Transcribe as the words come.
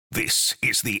This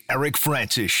is the Eric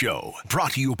Francis Show,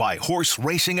 brought to you by Horse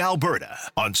Racing Alberta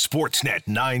on Sportsnet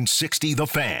 960 The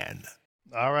Fan.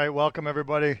 All right, welcome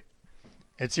everybody.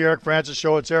 It's the Eric Francis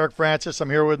Show. It's Eric Francis. I'm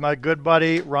here with my good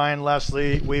buddy, Ryan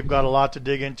Leslie. We've got a lot to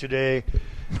dig in today.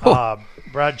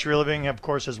 Brad Treliving, of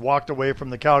course, has walked away from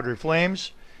the Calgary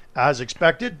Flames as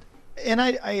expected. And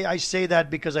I say that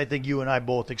because I think you and I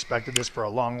both expected this for a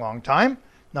long, long time.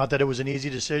 Not that it was an easy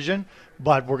decision,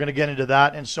 but we're going to get into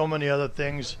that and so many other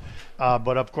things.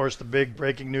 But, of course, the big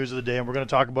breaking news of the day, and we're going to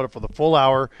talk about it for the full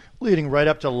hour, leading right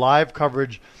up to live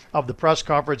coverage of the press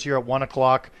conference here at 1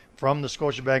 o'clock from the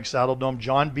Scotiabank Saddledome.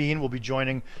 John Bean will be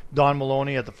joining Don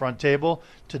Maloney at the front table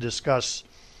to discuss,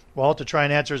 well, to try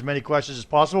and answer as many questions as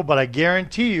possible. But I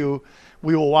guarantee you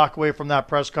we will walk away from that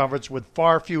press conference with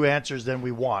far few answers than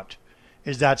we want.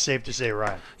 Is that safe to say,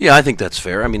 Ryan? Yeah, I think that's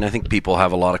fair. I mean, I think people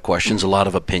have a lot of questions, a lot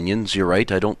of opinions. You're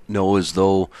right. I don't know as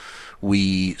though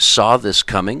we saw this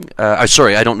coming. I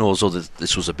don't know as though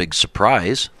this was a big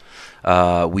surprise.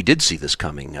 We did see this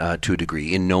coming to a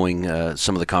degree in knowing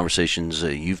some of the conversations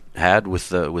you've had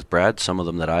with Brad, some of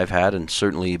them that I've had, and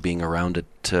certainly being around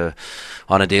it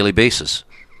on a daily basis.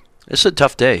 It's a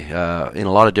tough day in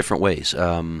a lot of different ways.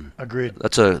 Agreed.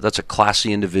 That's a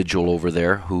classy individual over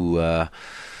there who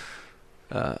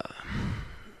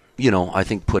I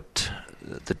think put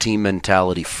the team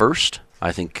mentality first.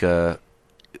 I think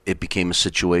it became a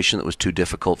situation that was too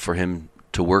difficult for him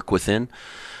to work within.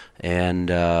 And,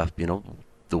 the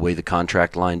way the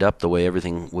contract lined up, the way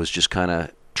everything was just kind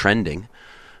of trending,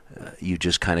 you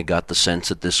just kind of got the sense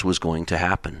that this was going to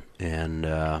happen. And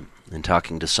in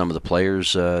talking to some of the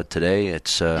players today,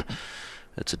 it's a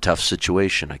tough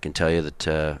situation. I can tell you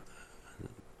that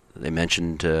they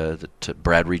mentioned that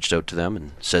Brad reached out to them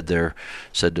and said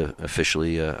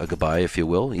officially a goodbye, if you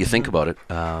will. You think about it,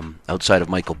 outside of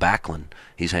Michael Backlund,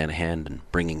 he's hand in hand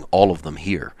and bringing all of them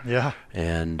here. Yeah.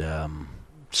 And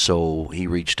so he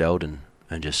reached out and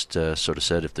just sort of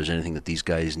said if there's anything that these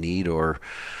guys need or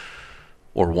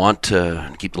want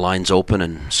to keep the lines open,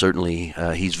 and certainly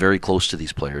he's very close to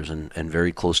these players and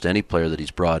very close to any player that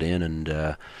he's brought in,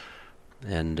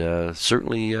 and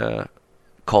certainly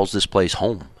calls this place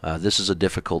home. This is a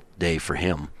difficult day for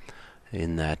him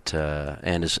in that,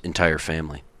 and his entire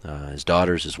family, his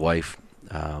daughters, his wife,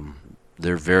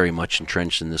 they're very much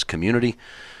entrenched in this community.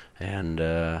 And,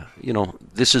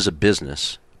 this is a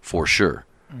business for sure.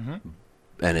 Mm-hmm.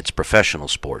 And it's professional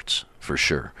sports for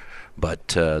sure. But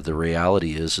the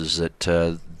reality is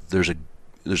that there's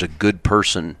a good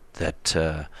person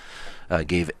that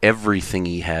gave everything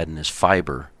he had in his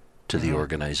fiber to the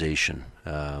organization.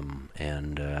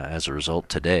 And as a result,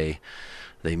 today,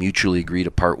 they mutually agree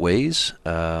to part ways.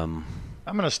 I'm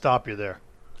going to stop you there.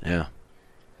 Yeah.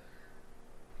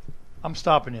 I'm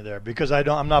stopping you there because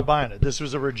I'm not buying it. This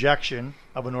was a rejection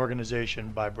of an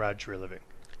organization by Brad Treliving.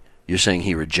 You're saying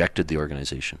he rejected the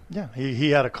organization? Yeah,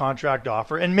 he had a contract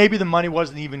offer, and maybe the money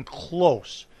wasn't even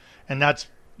close, and that's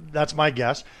my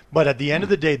guess. But at the end of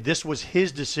the day, this was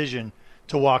his decision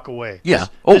to walk away. Yeah.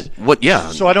 Yeah.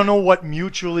 So I don't know what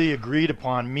mutually agreed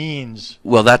upon means.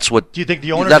 Well, that's what. Do you think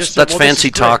the owner? That's fancy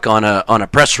talk on a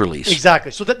press release.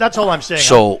 Exactly. So that's all I'm saying.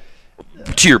 So,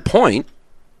 to your point,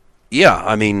 yeah.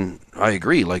 I mean, I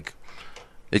agree. Like,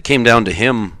 it came down to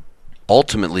him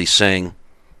ultimately saying,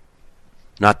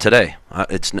 "Not today.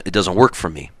 It doesn't work for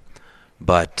me."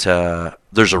 But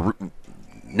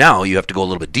now you have to go a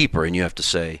little bit deeper, and you have to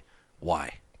say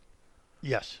why.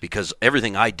 Yes. Because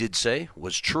everything I did say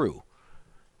was true.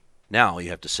 Now you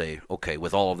have to say, okay,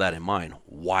 with all of that in mind,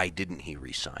 why didn't he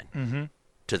re-sign? Mm-hmm.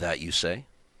 To that you say?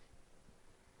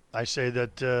 I say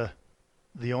that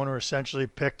the owner essentially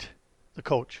picked the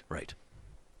coach. Right.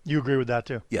 You agree with that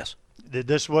too? Yes.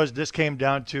 This came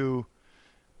down to,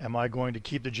 am I going to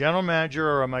keep the general manager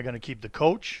or am I going to keep the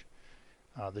coach?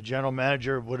 The general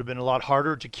manager would have been a lot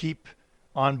harder to keep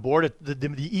on board.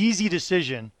 The easy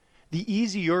decision. The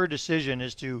easier decision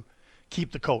is to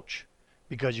keep the coach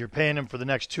because you're paying him for the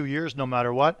next 2 years no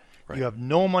matter what. Right. You have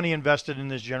no money invested in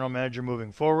this general manager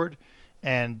moving forward,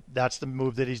 and that's the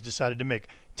move that he's decided to make.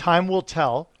 Time will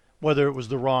tell whether it was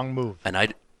the wrong move. And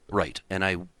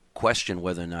I question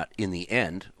whether or not in the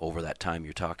end, over that time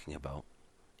you're talking about,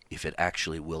 if it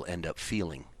actually will end up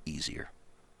feeling easier.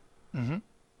 Mm-hmm.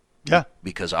 Yeah.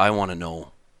 Because I want to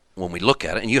know when we look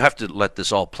at it, and you have to let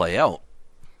this all play out.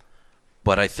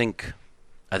 But I think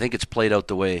it's played out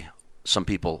the way some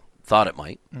people thought it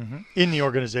might. Mm-hmm. In the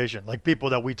organization, like people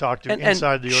that we talked to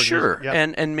inside the organization. Sure,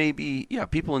 yep. and maybe,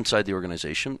 people inside the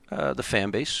organization, the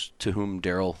fan base, to whom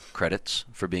Daryl credits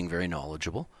for being very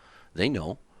knowledgeable, they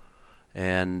know.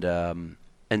 And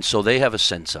so they have a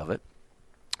sense of it.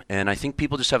 And I think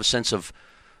people just have a sense of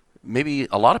maybe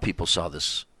a lot of people saw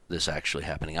this actually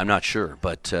happening. I'm not sure,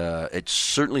 but it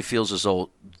certainly feels as though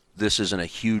this isn't a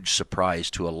huge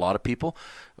surprise to a lot of people.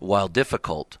 While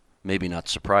difficult, maybe not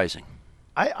surprising.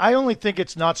 I only think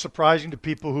it's not surprising to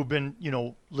people who've been,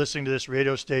 listening to this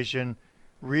radio station,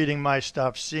 reading my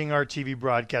stuff, seeing our TV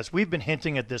broadcast. We've been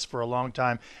hinting at this for a long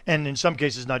time, and in some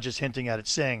cases not just hinting at it,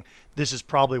 saying this is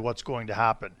probably what's going to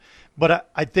happen. But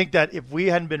I think that if we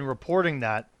hadn't been reporting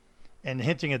that and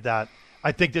hinting at that,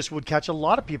 I think this would catch a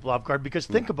lot of people off guard, because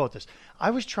think about this.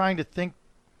 I was trying to think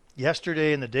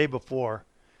yesterday and the day before,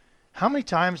 how many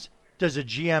times does a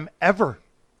GM ever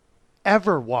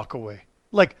walk away?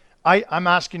 Like, I'm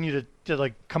asking you to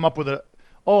like come up with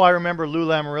I remember Lou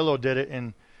Lamoriello did it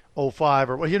in 2005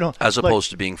 or as opposed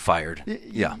to being fired.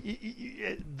 Yeah.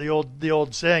 The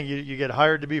old saying, you get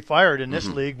hired to be fired in this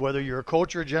league, whether you're a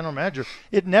coach or a general manager.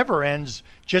 It never ends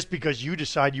just because you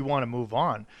decide you want to move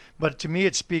on. But to me,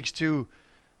 it speaks to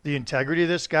the integrity of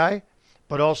this guy,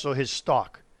 but also his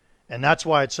stock. And that's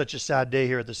why it's such a sad day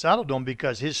here at the Saddle Dome,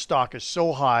 because his stock is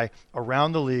so high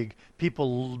around the league.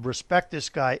 People respect this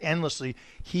guy endlessly.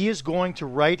 He is going to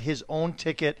write his own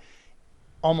ticket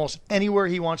almost anywhere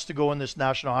he wants to go in this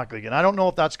National Hockey League. And I don't know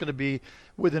if that's going to be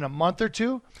within a month or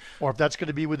two, or if that's going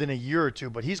to be within a year or two,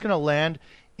 but he's going to land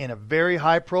in a very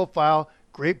high profile,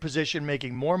 great position,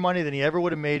 making more money than he ever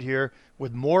would have made here,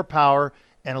 with more power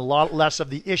and a lot less of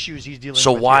the issues he's dealing with.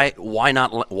 So why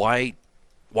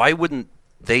wouldn't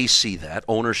they see that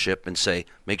ownership and say,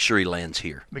 make sure he lands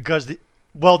here? Because that's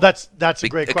a great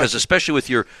question. Because especially with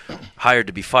your hired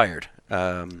to be fired,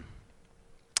 and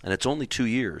it's only 2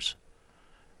 years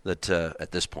that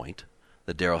at this point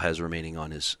that Darryl has remaining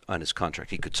on his contract.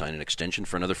 He could sign an extension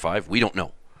for another 5. We don't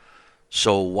know.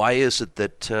 So why is it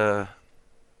that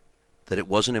it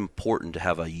wasn't important to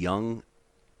have a young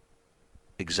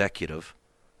executive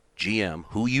GM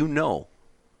who you know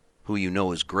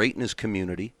is great in his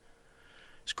community,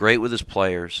 is great with his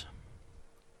players,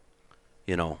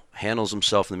 handles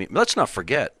himself in the meeting. Let's not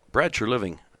forget, Brad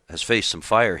Treliving has faced some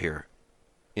fire here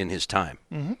in his time.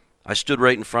 Mm-hmm. I stood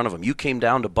right in front of him. You came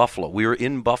down to Buffalo. We were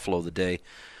in Buffalo the day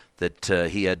that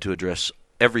he had to address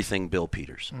everything Bill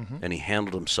Peters. Mm-hmm. And he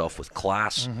handled himself with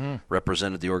class,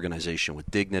 represented the organization with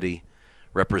dignity,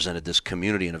 represented this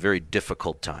community in a very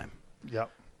difficult time. Yep.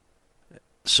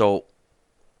 So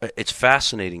it's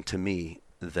fascinating to me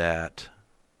that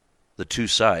the two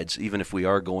sides, even if we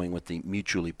are going with the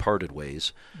mutually parted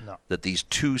ways, that these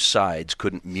two sides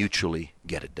couldn't mutually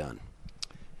get it done.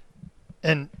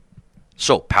 And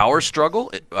so power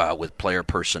struggle with player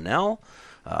personnel,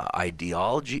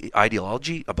 ideology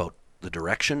about the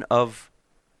direction of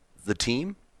the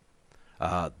team.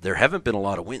 There haven't been a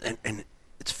lot of wins, and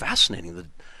it's fascinating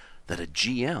that a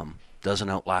GM doesn't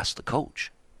outlast the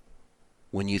coach.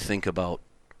 When you think about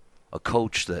a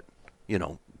coach that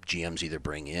GMs either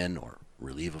bring in or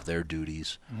relieve of their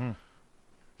duties,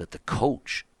 that the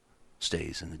coach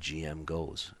stays and the GM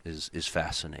goes is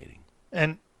fascinating.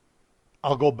 And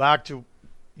I'll go back to,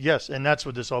 yes, and that's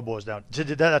what this all boils down to.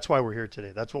 That's why we're here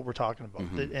today. That's what we're talking about.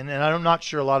 Mm-hmm. And I'm not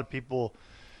sure a lot of people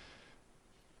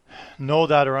know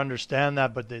that or understand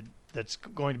that, but that's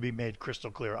going to be made crystal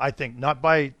clear. I think not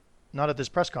at this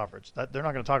press conference. They're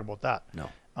not going to talk about that. No.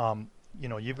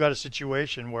 You've got a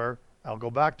situation where, I'll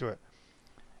go back to it.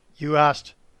 You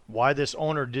asked why this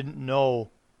owner didn't know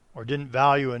or didn't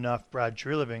value enough Brad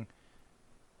Treliving.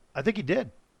 I think he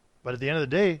did. But at the end of the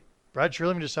day, Brad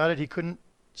Treliving decided he couldn't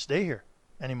stay here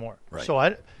anymore. Right. So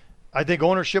I think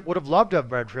ownership would have loved to have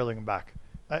Brad Treliving back.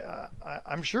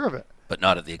 I'm sure of it. But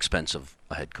not at the expense of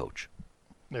a head coach.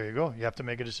 There you go. You have to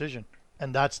make a decision.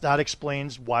 And that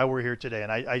explains why we're here today.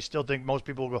 And I still think most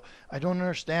people will go, I don't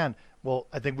understand. Well,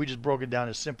 I think we just broke it down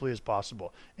as simply as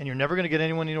possible. And you're never going to get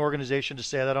anyone in the organization to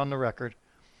say that on the record.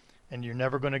 And you're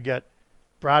never going to get,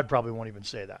 Brad probably won't even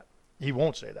say that. He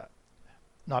won't say that.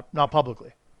 Not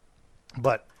publicly.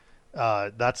 But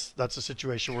that's the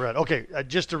situation we're at. Okay,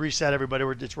 just to reset everybody,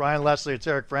 it's Ryan Leslie, it's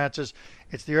Eric Francis.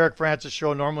 It's the Eric Francis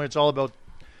Show. Normally it's all about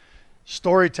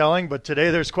storytelling, but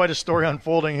today there's quite a story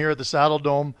unfolding here at the Saddle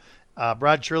Dome.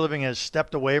 Brad Treliving has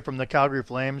stepped away from the Calgary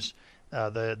Flames.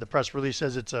 The press release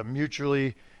says it's a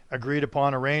mutually agreed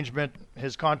upon arrangement.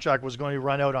 His contract was going to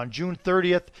run out on June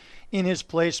 30th. In his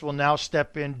place will now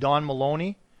step in Don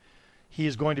Maloney. He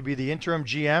is going to be the interim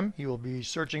GM. He will be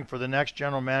searching for the next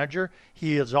general manager.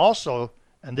 He is also,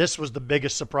 and this was the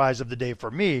biggest surprise of the day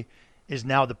for me, is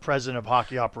now the president of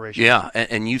hockey operations. Yeah,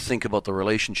 and you think about the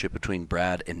relationship between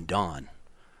Brad and Don.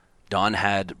 Don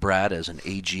had Brad as an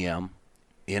AGM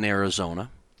in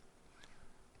Arizona.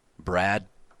 Brad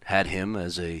had him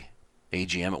as a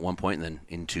AGM at one point and then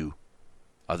into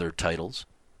other titles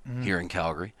here in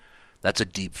Calgary. That's a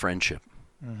deep friendship.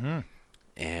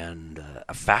 And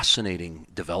a fascinating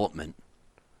development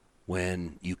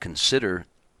when you consider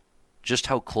just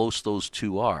how close those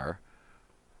two are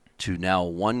to now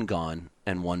one gone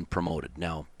and one promoted.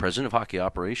 Now, President of Hockey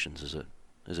Operations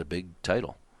is a big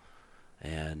title.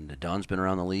 And Don's been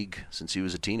around the league since he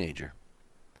was a teenager.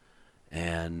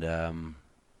 And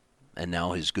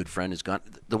now his good friend is gone.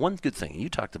 The one good thing, you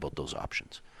talked about those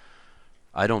options.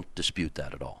 I don't dispute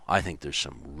that at all. I think there's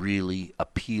some really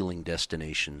appealing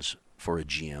destinations for a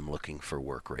GM looking for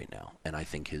work right now. And I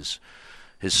think his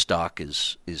stock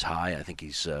is high. I think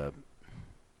he's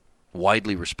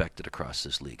widely respected across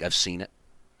this league. I've seen it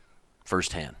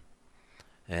firsthand.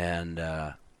 And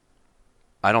I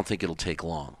don't think it'll take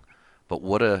long. But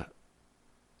what a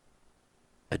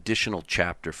additional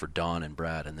chapter for Don and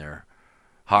Brad and their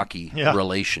hockey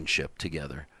relationship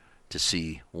together to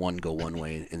see one go one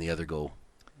way and the other go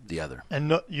the other. And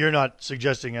no, you're not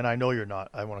suggesting, and I know you're not,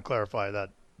 I want to clarify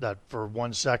that for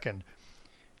 1 second,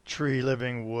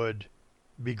 Treliving would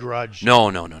begrudge. No.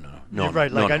 You're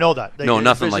right, no, I know that.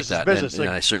 Nothing like that. And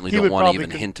I certainly don't want to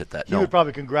even hint at that. He would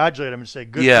probably congratulate him and say,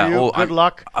 good for you, good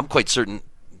luck. I'm quite certain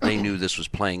they knew this was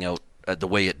playing out the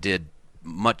way it did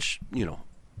much,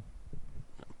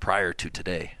 prior to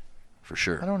today, for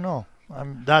sure. I don't know.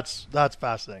 That's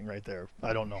fascinating right there.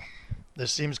 I don't know.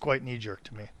 This seems quite knee-jerk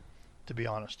to me, to be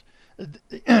honest.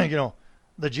 The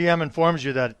GM informs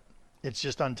you that it's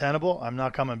just untenable. I'm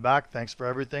not coming back. Thanks for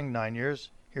everything. 9 years.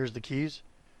 Here's the keys.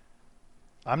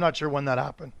 I'm not sure when that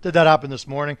happened. Did that happen this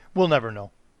morning? We'll never know.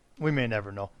 We may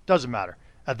never know. Doesn't matter.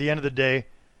 At the end of the day,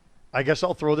 I guess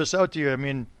I'll throw this out to you. I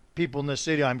mean, people in this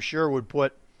city, I'm sure, would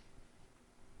put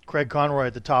Craig Conroy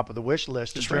at the top of the wish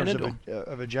list in terms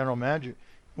of a general manager.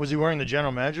 Was he wearing the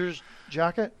general manager's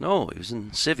jacket? No, he was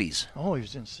in civvies. Oh, he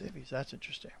was in civvies. That's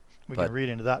interesting. We can read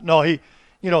into that. No, he,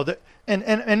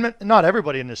 and not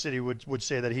everybody in the city would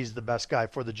say that he's the best guy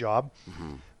for the job.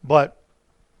 Mm-hmm. But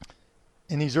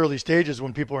in these early stages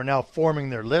when people are now forming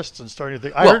their lists and starting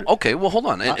to think. Okay, hold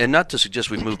on. And not to suggest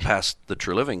we move past the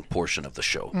Treliving portion of the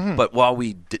show, mm-hmm. but while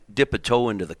we dip a toe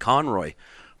into the Conroy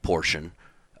portion,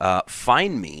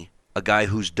 find me a guy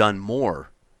who's done more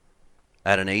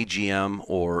at an AGM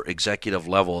or executive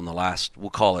level in the last,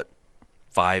 we'll call it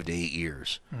 5 to 8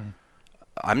 years. Mm.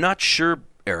 I'm not sure,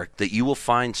 Eric, that you will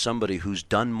find somebody who's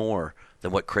done more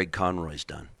than what Craig Conroy's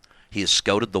done. He has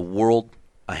scouted the world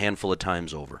a handful of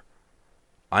times over.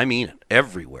 I mean it,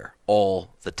 everywhere,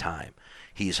 all the time.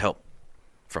 He's helped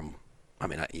from,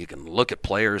 you can look at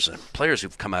players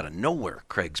who've come out of nowhere.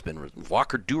 Craig's been,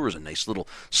 Walker Duer's a nice little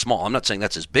small, I'm not saying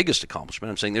that's his biggest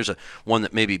accomplishment. I'm saying there's one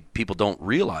that maybe people don't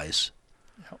realize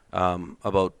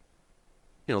about,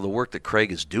 the work that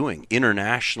Craig is doing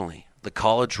internationally, the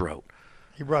college route.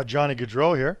 He brought Johnny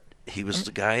Gaudreau here. He was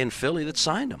the guy in Philly that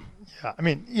signed him. Yeah,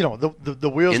 the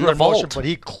wheels were in motion, but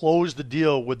he closed the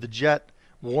deal with the Jet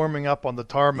warming up on the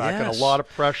tarmac and a lot of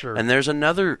pressure. And there's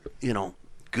another,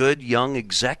 good young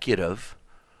executive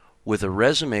with a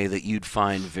resume that you'd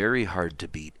find very hard to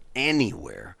beat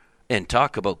anywhere. And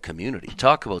talk about community,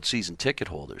 talk about season ticket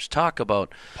holders, talk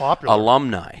about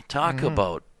alumni, talk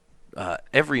about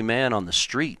every man on the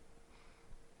street.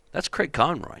 That's Craig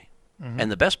Conroy. Mm-hmm.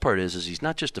 And the best part is he's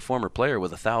not just a former player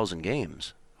with 1,000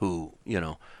 games who,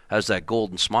 has that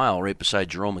golden smile right beside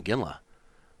Jerome McGinley.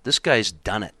 This guy's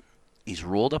done it. He's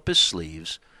rolled up his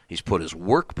sleeves. He's put his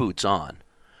work boots on.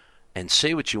 And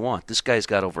say what you want, this guy's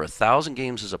got over 1,000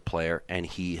 games as a player, and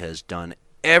he has done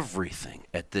everything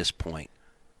at this point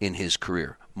in his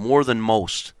career. More than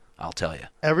most, I'll tell you.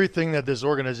 Everything that this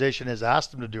organization has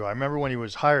asked him to do. I remember when he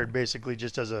was hired basically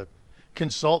just as a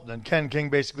consultant, and Ken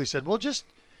King basically said,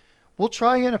 we'll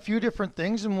try in a few different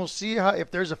things, and we'll see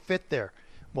if there's a fit there.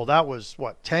 Well, that was,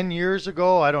 10 years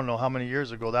ago? I don't know how many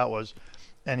years ago that was.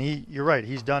 And you're right,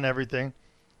 he's done everything.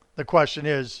 The question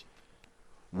is,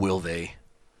 will they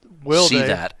see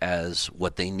that as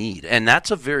what they need? And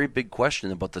that's a very big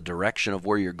question about the direction of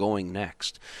where you're going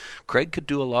next. Craig could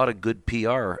do a lot of good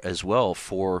PR as well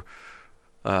for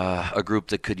a group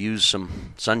that could use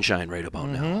some sunshine right about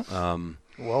now.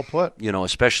 Well put.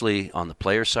 Especially on the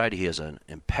player side, he has an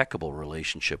impeccable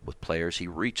relationship with players. He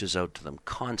reaches out to them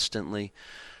constantly.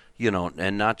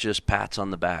 And not just pats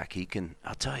on the back.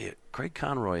 I'll tell you, Craig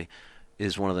Conroy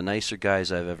is one of the nicer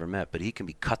guys I've ever met, but he can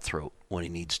be cutthroat when he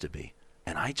needs to be.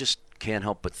 And I just can't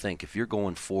help but think, if you're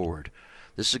going forward,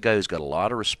 this is a guy who's got a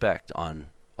lot of respect on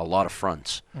a lot of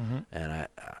fronts. Mm-hmm. And,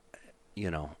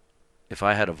 if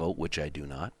I had a vote, which I do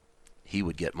not, he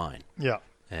would get mine. Yeah.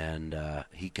 And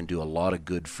he can do a lot of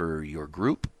good for your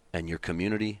group and your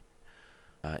community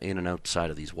in and outside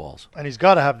of these walls. And he's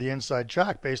got to have the inside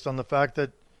track based on the fact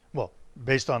that,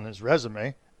 based on his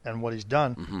resume and what he's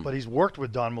done. But he's worked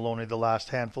with Don Maloney the last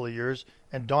handful of years,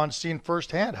 and Don's seen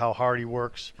firsthand how hard he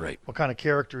works, right, what kind of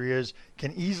character he is,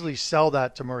 can easily sell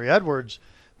that to Murray Edwards.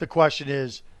 The question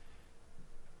is,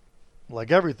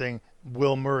 like everything,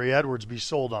 will Murray Edwards be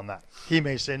sold on that? He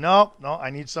may say, no,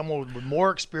 I need someone with more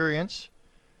experience.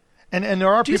 And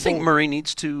there are people... Do you think Murray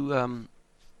needs to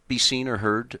be seen or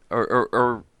heard?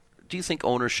 Or do you think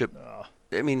ownership...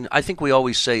 I mean, I think we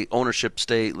always say ownership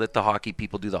let the hockey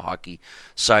people do the hockey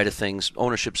side of things.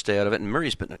 Ownership stay out of it. And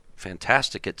Murray's been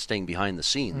fantastic at staying behind the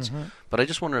scenes. But I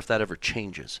just wonder if that ever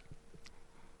changes.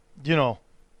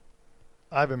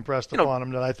 I've impressed upon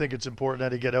him that I think it's important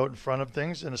that he get out in front of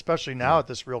things, and especially now at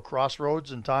this real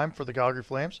crossroads in time for the Calgary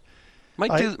Flames.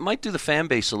 Might do the fan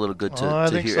base a little good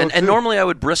to hear. So and normally I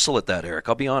would bristle at that, Eric.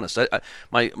 I'll be honest.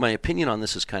 My opinion on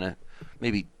this is kind of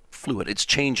maybe fluid. It's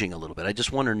changing a little bit. I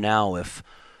just wonder now if,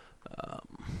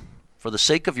 for the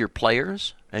sake of your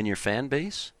players and your fan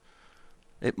base,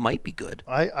 it might be good.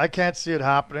 I can't see it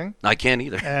happening. I can't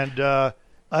either. And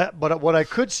but what I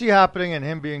could see happening and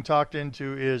him being talked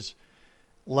into is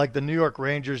like the New York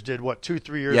Rangers did, 2-3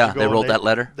 years ago. Yeah, they wrote that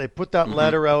letter. They put that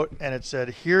letter out, and it said,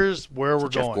 here's where we're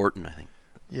going. Jeff Gorton, I think.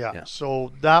 Yeah.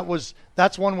 So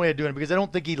that's one way of doing it, because I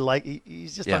don't think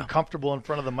he's just uncomfortable in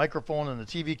front of the microphone and the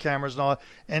TV cameras and all.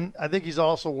 And I think he's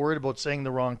also worried about saying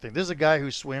the wrong thing. This is a guy who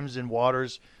swims in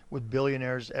waters with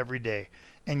billionaires every day,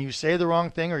 and you say the wrong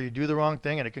thing or you do the wrong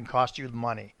thing, and it can cost you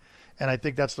money. And I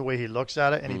think that's the way he looks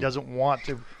at it, and he doesn't want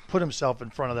to put himself in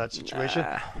front of that situation.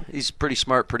 He's pretty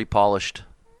smart, pretty polished,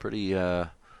 pretty, and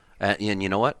you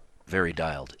know what? Very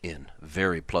dialed in,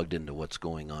 very plugged into what's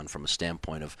going on from a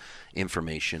standpoint of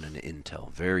information and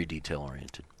intel, very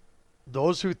detail-oriented.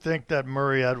 Those who think that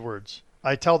Murray Edwards,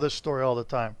 I tell this story all the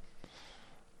time.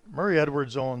 Murray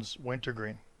Edwards owns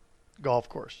Wintergreen Golf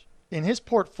Course. In his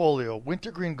portfolio,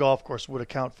 Wintergreen Golf Course would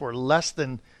account for less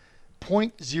than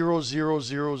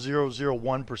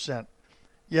 0.000001%.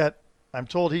 Yet, I'm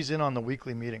told he's in on the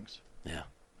weekly meetings. Yeah.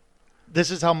 This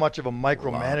is how much of a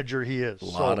micromanager he is. A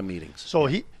lot of meetings.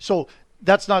 So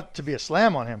that's not to be a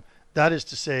slam on him. That is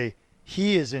to say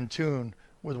he is in tune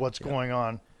with what's going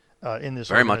on in this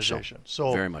organization.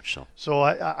 Very much so. So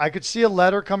I could see a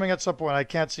letter coming at some point. I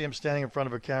can't see him standing in front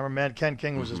of a camera. Man, Ken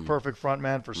King was his perfect front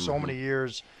man for so many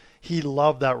years. He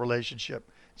loved that relationship.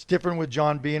 It's different with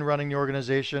John Bean running the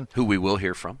organization. Who we will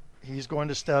hear from. He's going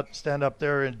to stand up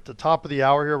there at the top of the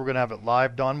hour here. We're going to have it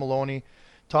live. Don Maloney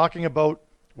talking about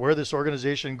where this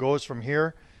organization goes from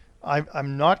here.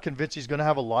 I'm not convinced he's going to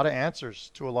have a lot of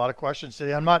answers to a lot of questions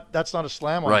today. That's not a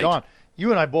slam on Don.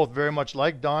 You and I both very much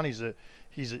like Don. He's a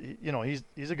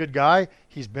good guy.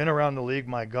 He's been around the league.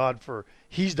 My God,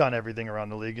 he's done everything around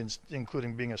the league,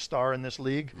 including being a star in this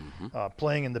league,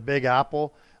 playing in the Big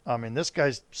Apple. I mean, this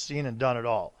guy's seen and done it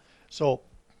all. So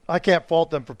I can't fault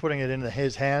them for putting it into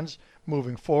his hands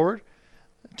moving forward.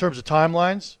 In terms of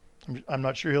timelines, I'm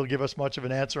not sure he'll give us much of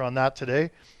an answer on that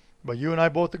today, but you and I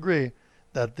both agree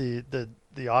that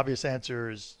the obvious answer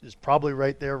is probably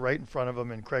right there, right in front of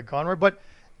him in Craig Conroy. But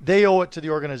they owe it to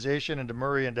the organization and to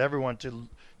Murray and to everyone to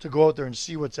go out there and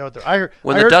see what's out there. I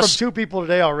heard from two people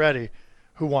today already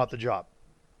who want the job.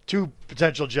 Two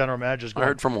potential general managers. I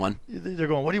heard from one. They're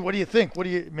going, what do you think?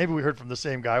 Maybe we heard from the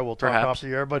same guy. We'll talk Perhaps. off the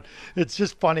air, but it's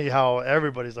just funny how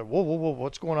everybody's like, whoa,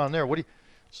 what's going on there?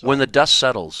 When the dust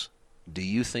settles, do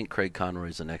you think Craig Conroy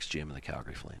is the next GM of the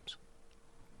Calgary Flames?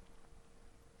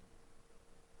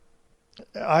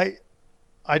 I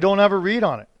don't have a read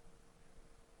on it.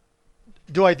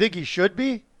 Do I think he should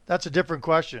be? That's a different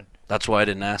question. That's why I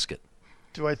didn't ask it.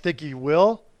 Do I think he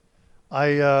will?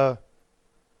 I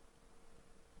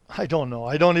don't know.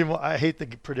 I hate the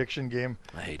prediction game.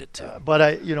 I hate it too. But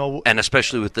and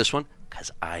especially with this one,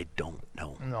 because I don't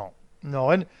know. No.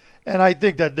 And I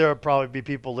think that there'll probably be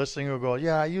people listening who go,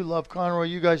 yeah, you love Conroy.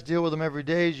 You guys deal with him every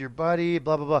day. He's your buddy,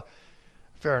 blah, blah, blah.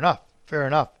 Fair enough.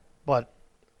 But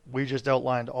we just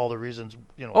outlined all the reasons,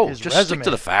 his just resume. Stick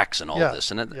to the facts and all of this.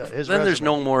 And then there's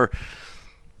no more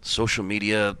social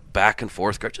media back and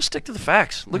forth. Just stick to the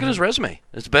facts. Look at his resume.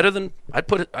 It's better than I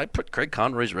put Craig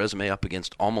Conroy's resume up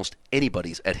against almost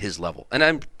anybody's at his level. And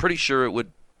I'm pretty sure it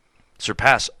would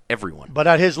surpass everyone. But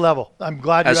at his level. I'm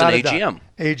glad you added that. As an AGM.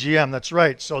 AGM, that's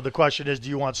right. So the question is, do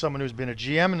you want someone who's been a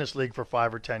GM in this league for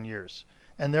 5 or 10 years?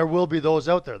 And there will be those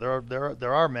out there.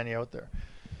 There are many out there.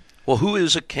 Well, who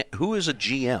is a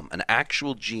GM, an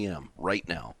actual GM right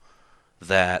now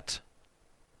that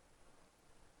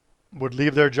would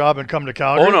leave their job and come to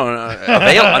Calgary?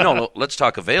 Oh, no. Let's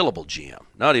talk available GM,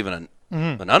 not even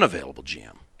an unavailable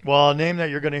GM. Well, a name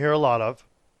that you're going to hear a lot of,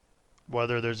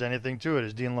 whether there's anything to it,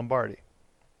 is Dean Lombardi.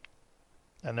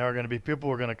 And there are going to be people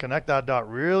who are going to connect that dot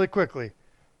really quickly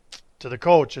to the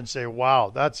coach and say,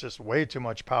 wow, that's just way too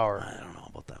much power. I don't know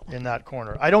about that one. In that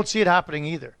corner. I don't see it happening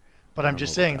either. But I'm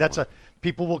just saying that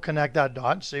people will connect that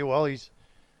dot and say, well, you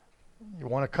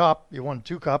won a cup, you won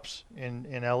 2 cups in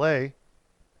LA,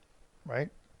 right?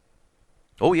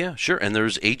 Oh yeah, sure. And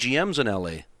there's AGMs in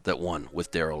LA that won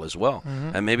with Daryl as well.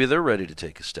 Mm-hmm. And maybe they're ready to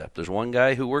take a step. There's one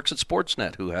guy who works at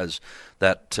Sportsnet who has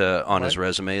that on his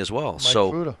resume as well. Mike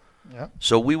Fuda. Yeah.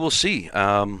 So we will see.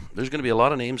 There's going to be a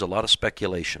lot of names, a lot of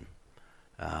speculation.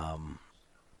 And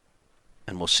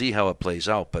we'll see how it plays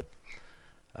out. But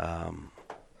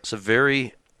it's a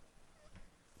very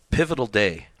pivotal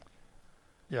day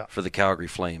for the Calgary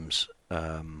Flames.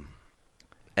 And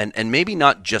maybe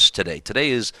not just today.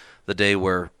 Today is the day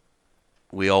where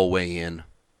we all weigh in.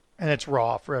 And it's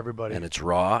raw for everybody. And it's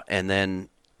raw. And then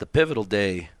the pivotal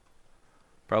day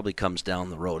probably comes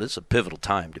down the road. It's a pivotal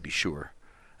time, to be sure.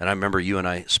 And I remember you and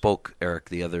I spoke, Eric,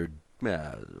 the other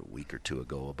week or 2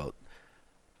 ago about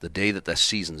the day that the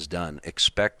season's done.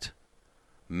 Expect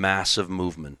massive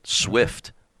movement,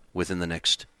 swift, within the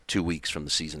next 2 weeks from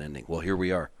the season ending. Well, here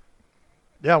we are.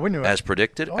 Yeah, we knew it. As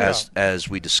predicted, as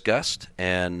we discussed.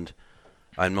 And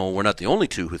I know we're not the only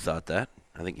 2 who thought that.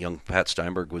 I think young Pat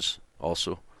Steinberg was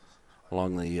also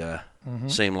along the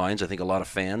same lines. I think a lot of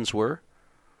fans were.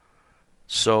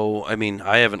 So, I mean,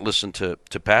 I haven't listened to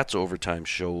Pat's overtime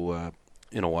show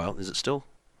in a while. Is it still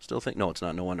think? No, it's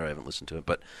not. No wonder I haven't listened to it.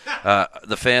 But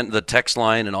the text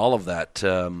line and all of that,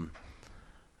 I'm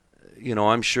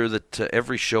sure that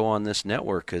every show on this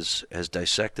network has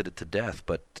dissected it to death.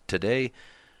 But today,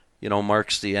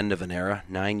 marks the end of an era,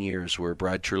 9 years where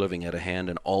Brad Treliving had a hand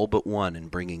in all but one in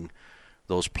bringing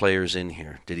those players in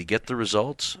here. Did he get the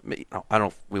results? I don't know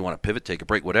if we want to pivot, take a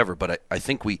break, whatever, but I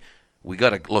think we got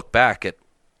to look back at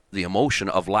the emotion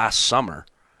of last summer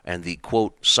and the,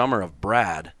 quote, summer of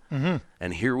Brad. Mm-hmm.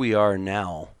 And here we are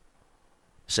now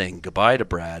saying goodbye to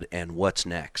Brad and what's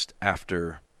next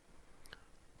after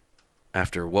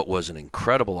what was an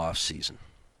incredible offseason.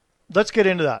 Let's get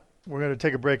into that. We're going to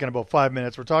take a break in about 5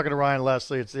 minutes. We're talking to Ryan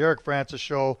Leslie. It's the Eric Francis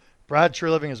Show. Brad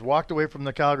Treliving has walked away from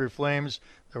the Calgary Flames.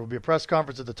 There will be a press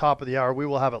conference at the top of the hour. We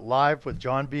will have it live with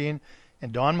John Bean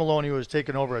and Don Maloney, who has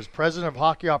taken over as president of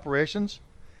hockey operations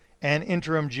and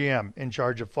interim GM in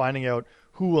charge of finding out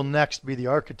who will next be the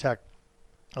architect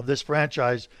of this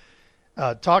franchise.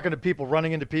 Talking to people,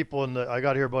 running into people, and I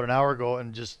got here about an hour ago,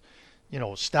 and just,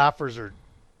 staffers are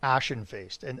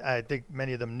ashen-faced. And I think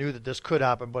many of them knew that this could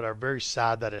happen, but are very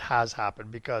sad that it has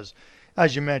happened because,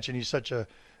 as you mentioned, he's such a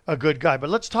good guy.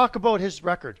 But let's talk about his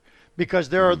record, because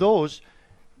there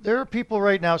are people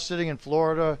right now sitting in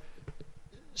Florida,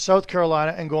 South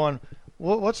Carolina, and going,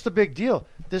 what's the big deal?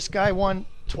 This guy won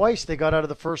twice. They got out of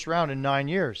the first round in 9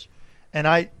 years.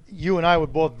 And you and I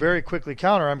would both very quickly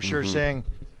counter, I'm sure, saying,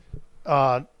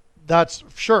 that's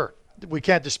sure. We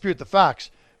can't dispute the facts.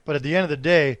 But at the end of the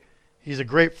day, he's a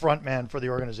great front man for the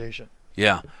organization.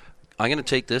 Yeah. I'm going to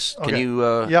take this. Okay. Can you?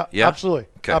 Yeah, absolutely.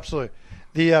 Okay. Absolutely.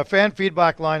 The fan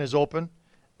feedback line is open.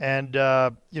 And,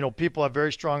 people have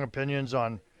very strong opinions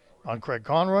on Craig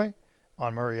Conroy,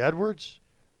 on Murray Edwards.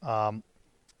 And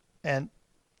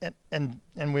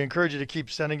we encourage you to keep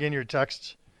sending in your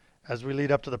texts as we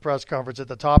lead up to the press conference at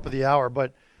the top of the hour.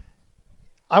 But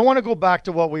I want to go back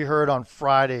to what we heard on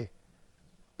Friday.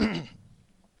 And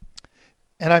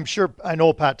I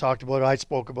know Pat talked about it. I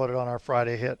spoke about it on our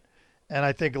Friday hit. And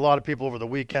I think a lot of people over the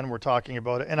weekend were talking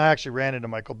about it. And I actually ran into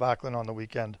Michael Backlund on the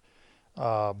weekend.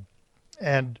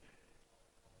 And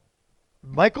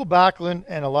Michael Backlund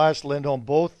and Elias Lindholm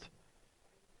both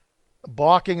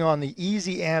balking on the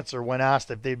easy answer when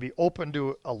asked if they'd be open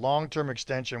to a long-term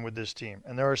extension with this team.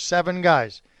 And there are 7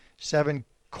 guys, 7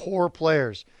 core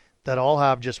players that all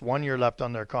have just 1 year left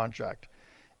on their contract.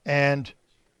 And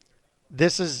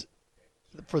this is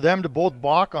for them to both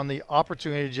balk on the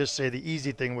opportunity to just say the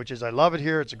easy thing, which is, I love it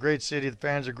here. It's a great city. The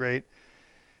fans are great.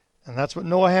 And that's what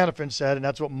Noah Hannafin said, and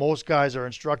that's what most guys are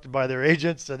instructed by their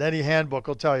agents. And any handbook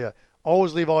will tell you,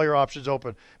 always leave all your options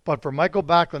open. But for Michael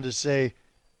Backlund to say,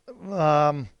 it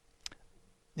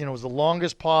was the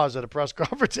longest pause at a press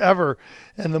conference ever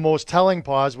and the most telling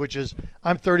pause, which is,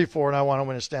 I'm 34 and I want to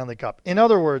win a Stanley Cup. In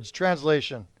other words,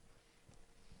 translation,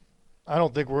 I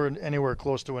don't think we're anywhere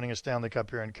close to winning a Stanley Cup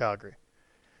here in Calgary.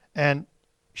 And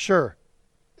sure,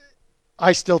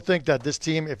 I still think that this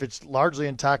team, if it's largely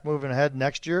intact moving ahead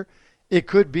next year, it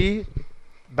could be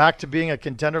back to being a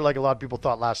contender like a lot of people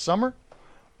thought last summer.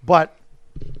 But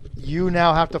you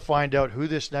now have to find out who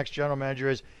this next general manager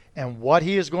is and what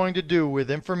he is going to do with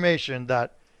information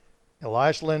that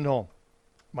Elias Lindholm,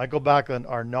 Michael Backlund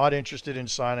are not interested in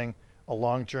signing a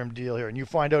long-term deal here, and you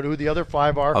find out who the other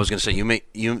 5 are. I was going to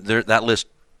say that list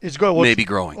is good. may be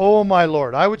growing. Oh my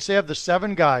Lord! I would say of the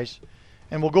 7 guys,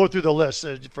 and we'll go through the list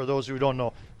for those who don't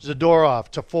know: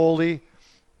 Zadorov, Toffoli,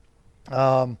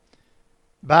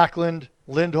 Backlund,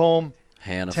 Lindholm,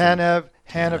 Tanev,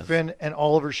 Hannafin, and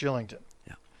Oliver Shillington.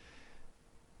 Yeah.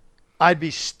 I'd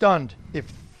be stunned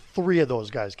if 3 of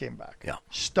those guys came back. Yeah.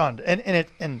 Stunned.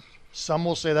 And some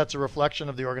will say that's a reflection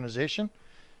of the organization.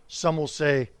 Some will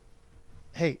say,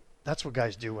 hey, that's what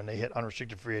guys do when they hit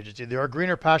unrestricted free agency. There are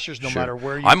greener pastures no matter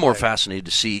where you I'm more play. fascinated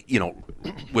to see,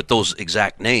 with those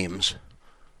exact names,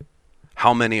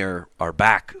 how many are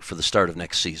back for the start of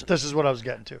next season. This is what I was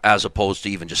getting to. As opposed to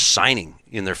even just signing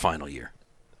in their final year.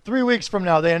 3 weeks from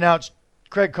now, they announce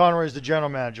Craig Conroy is the general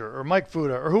manager, or Mike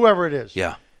Fuda, or whoever it is.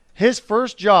 Yeah. His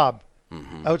first job,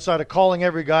 outside of calling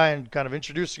every guy and kind of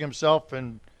introducing himself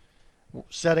and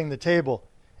setting the table,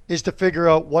 is to figure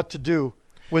out what to do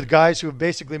with guys who have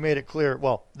basically made it clear.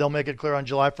 Well, they'll make it clear on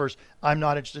July 1st, I'm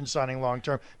not interested in signing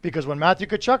long-term. Because when Matthew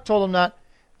Tkachuk told him that,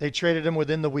 they traded him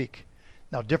within the week.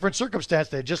 Now, different circumstance.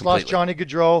 They just lost Johnny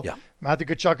Gaudreau. Yeah. Matthew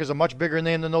Tkachuk is a much bigger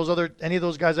name than any of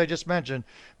those guys I just mentioned.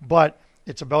 But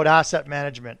it's about asset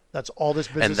management. That's all this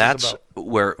business is about.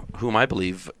 And that's whom I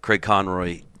believe Craig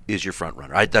Conroy is your front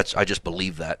runner. I just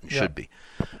believe that and should be.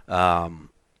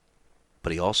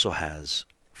 But he also has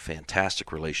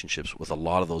fantastic relationships with a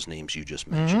lot of those names you just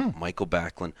mentioned. Michael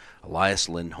Backlund, Elias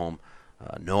Lindholm,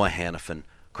 Noah Hannafin,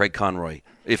 Craig Conroy.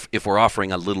 If we're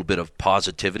offering a little bit of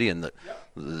positivity and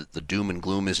the doom and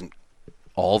gloom isn't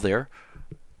all there,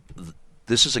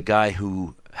 this is a guy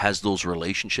who has those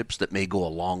relationships that may go a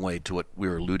long way to what we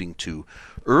were alluding to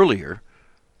earlier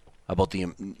about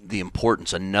the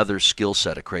importance, another skill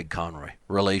set of Craig Conroy.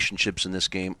 Relationships in this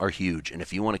game are huge. And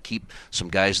if you want to keep some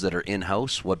guys that are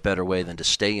in-house, what better way than to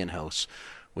stay in-house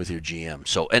with your GM?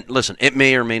 So, and listen, it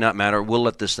may or may not matter. We'll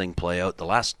let this thing play out. The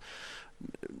last,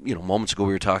 moments ago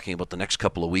we were talking about the next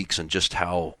couple of weeks and just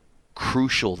how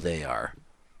crucial they are.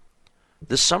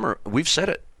 This summer, we've said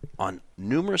it on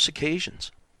numerous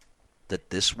occasions, that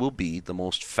this will be the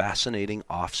most fascinating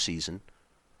off-season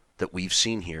that we've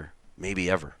seen here, maybe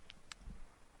ever.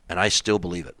 And I still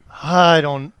believe it.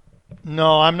 I'm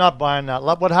not buying that.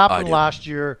 What happened last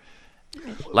year?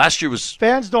 Last year was...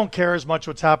 Fans don't care as much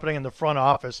what's happening in the front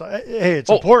office. Hey, it's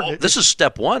important. This is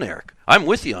step one, Eric. I'm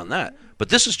with you on that. But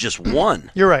this is just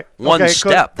one. You're right. One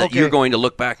step that you're going to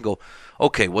look back and go,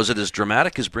 okay, was it as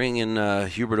dramatic as bringing in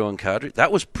Huberdeau and Kadri?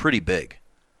 That was pretty big.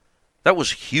 That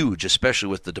was huge, especially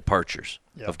with the departures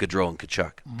of Gaudreau and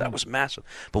Tkachuk. That was massive.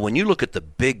 But when you look at the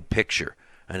big picture,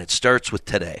 and it starts with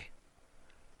today,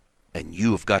 and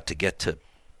you have got to get to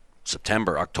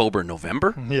September, October,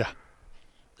 November. Yeah.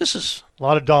 This is... a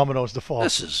lot of dominoes to fall.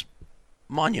 This is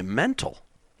monumental.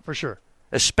 For sure.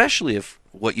 Especially if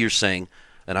what you're saying,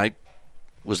 and I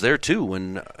was there too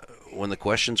when the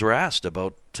questions were asked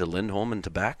about to Lindholm and to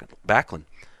Backlund.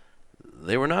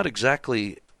 They were not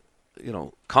exactly,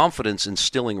 confidence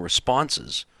instilling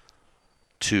responses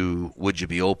to would you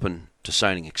be open to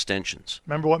signing extensions.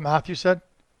 Remember what Matthew said?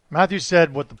 Matthew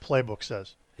said what the playbook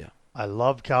says. Yeah. I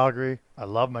love Calgary. I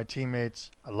love my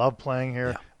teammates. I love playing here.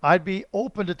 Yeah. I'd be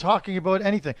open to talking about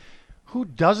anything. Who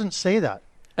doesn't say that?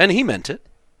 And he meant it.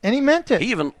 And he meant it.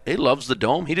 He loves the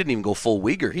Dome. He didn't even go full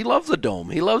Uyghur. He loves the Dome.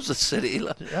 He loves the city.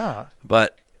 Yeah.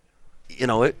 But,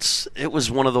 it was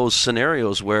one of those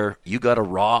scenarios where you got a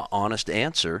raw, honest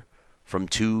answer from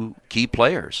 2 key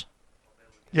players.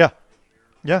 Yeah.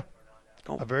 Yeah.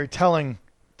 Oh. A very telling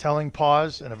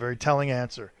pause and a very telling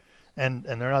answer. And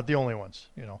they're not the only ones,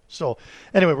 So,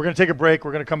 anyway, we're going to take a break.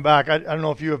 We're going to come back. I don't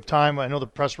know if you have time. I know the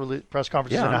press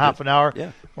conference is in a half an hour.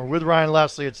 Yeah. We're with Ryan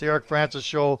Leslie. It's the Eric Francis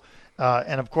Show.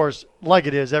 And, of course, like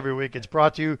it is every week, it's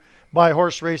brought to you by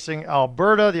Horse Racing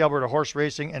Alberta. The Alberta horse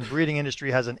racing and breeding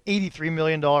industry has an $83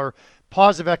 million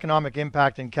positive economic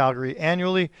impact in Calgary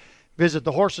annually. Visit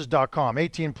thehorses.com.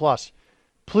 18 plus.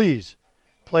 Please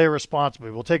play responsibly.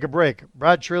 We'll take a break.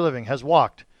 Brad Treliving has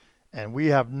walked, and we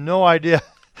have no idea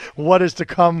what is to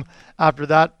come after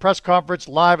that. Press conference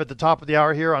live at the top of the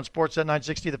hour here on Sportsnet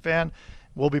 960 The Fan.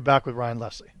 We'll be back with Ryan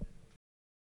Leslie.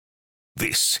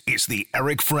 This is the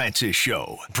Eric Francis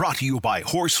Show, brought to you by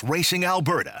Horse Racing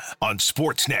Alberta on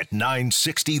Sportsnet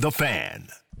 960 The Fan.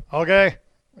 Okay,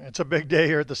 it's a big day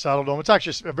here at the Saddle Dome. It's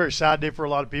actually a very sad day for a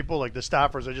lot of people. Like the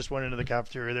staffers, I just went into the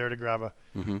cafeteria there to grab a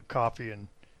coffee, and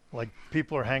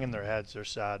people are hanging their heads. They're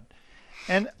sad.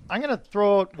 And I'm going to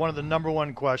throw out one of the number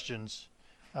one questions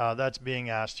that's being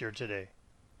asked here today.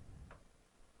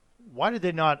 Why did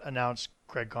they not announce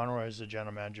Craig Conroy as the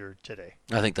general manager today?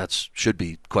 I think that should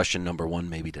be question number 1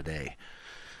 maybe today.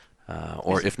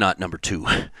 Or if not, number 2.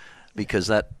 Because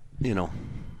that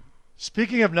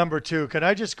Speaking of number 2, can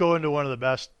I just go into one of the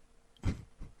best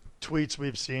tweets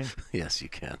we've seen? Yes, you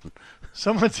can.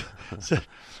 Someone said,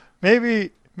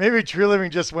 maybe Treliving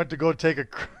just went to go take a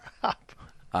crap.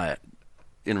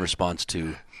 In response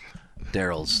to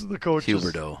Daryl's The coach's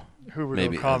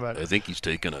Huberdeau comment. I think he's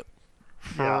taking it.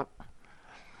 Yeah.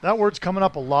 That word's coming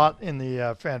up a lot in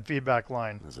the fan feedback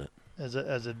line. Is it?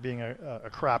 As it being a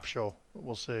crap show,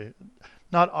 we'll say.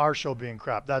 Not our show being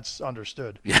crap. That's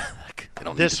understood. Yeah. They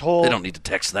don't need to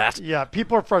text that. Yeah,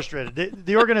 people are frustrated.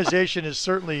 The organization is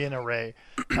certainly in array.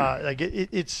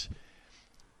 It's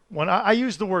when I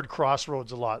use the word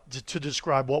crossroads a lot to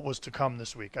describe what was to come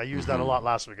this week. I used that a lot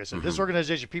last week. I said this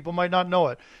organization, people might not know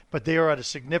it, but they are at a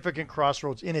significant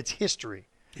crossroads in its history.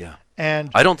 Yeah. And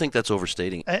I don't think that's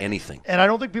overstating anything. And I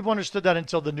don't think people understood that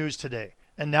until the news today.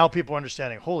 And now people are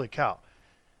understanding, holy cow.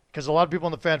 Because a lot of people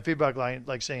on the fan feedback line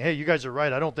like saying, hey, you guys are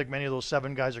right. I don't think many of those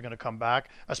 7 guys are going to come back,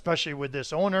 especially with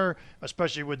this owner,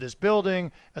 especially with this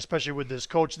building, especially with this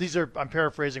coach. I'm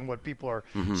paraphrasing what people are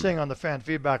saying on the fan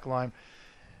feedback line.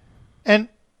 And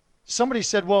somebody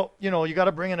said, well, you got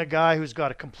to bring in a guy who's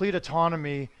got a complete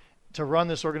autonomy to run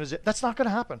this organization. That's not going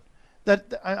to happen.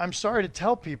 I'm sorry to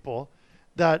tell people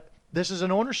that this is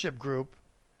an ownership group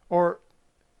or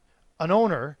an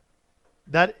owner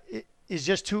that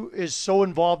is so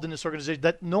involved in this organization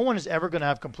that no one is ever going to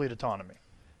have complete autonomy.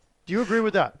 Do you agree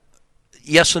with that?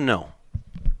 Yes and no.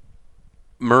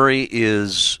 Murray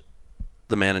is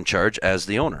the man in charge as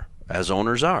the owner, as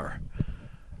owners are.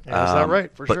 Yeah, is that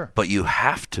right? Sure. But you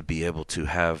have to be able to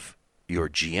have your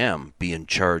GM be in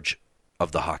charge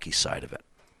of the hockey side of it.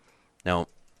 Now,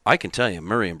 I can tell you,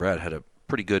 Murray and Brad had a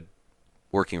pretty good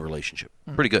working relationship.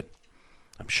 Pretty good.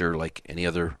 I'm sure like any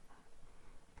other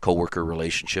co-worker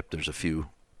relationship, there's a few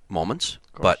moments,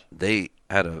 but they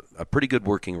had a pretty good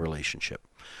working relationship.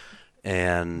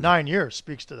 And 9 years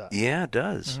speaks to that. Yeah, it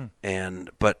does.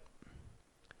 But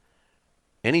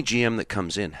any GM that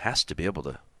comes in has to be able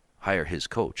to hire his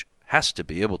coach, has to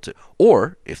be able to,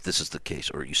 or if this is the case,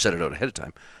 or you set it out ahead of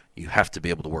time, you have to be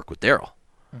able to work with Daryl.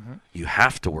 You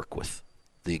have to work with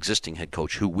the existing head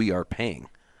coach who we are paying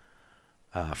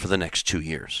for the next 2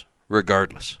 years,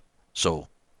 regardless. So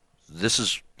this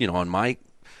is, on my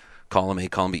column A,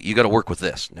 column B, you got to work with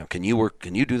this. Now, can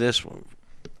you do this? Well,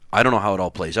 I don't know how it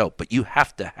all plays out, but you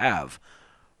have to have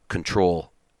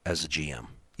control as a GM.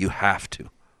 You have to.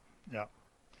 Yeah.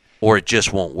 Or it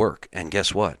just won't work. And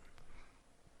guess what?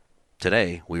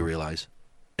 Today, we realize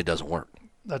it doesn't work.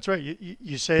 That's right.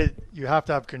 You say you have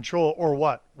to have control, or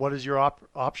what? What is your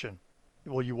option?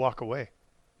 Well, you walk away.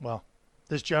 Well,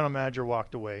 this general manager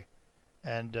walked away.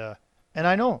 And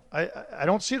I know, I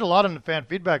don't see it a lot in the fan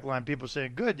feedback line. People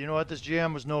saying, good, you know what, this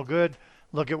GM was no good.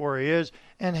 Look at where he is.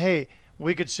 And, hey,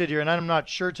 we could sit here, and I'm not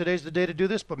sure today's the day to do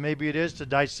this, but maybe it is to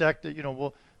dissect it.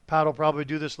 Pat will probably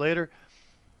do this later.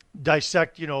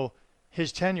 Dissect,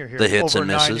 his tenure here the hits over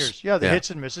and 9 misses. years. Yeah, the hits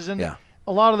and misses. And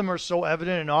a lot of them are so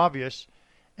evident and obvious.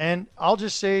 And I'll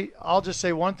just say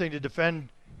one thing to defend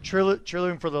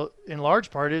Treliving in large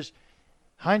part is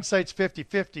hindsight's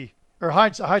 50-50. Or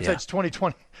hindsight's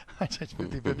 20/20. Hindsight's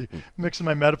 50-50. Mixing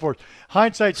my metaphors.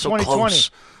 Hindsight's 20/20.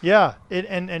 Close. Yeah.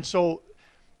 And so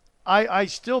I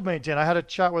still maintain. I had a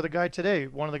chat with a guy today,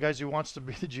 one of the guys who wants to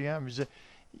be the GM. He said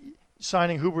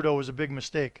signing Huberdeau was a big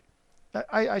mistake.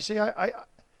 I say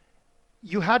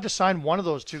you had to sign one of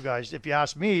those two guys, if you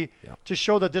ask me, to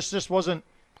show that this just wasn't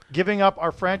giving up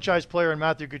our franchise player in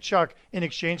Matthew Tkachuk in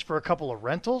exchange for a couple of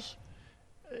rentals.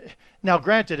 Now,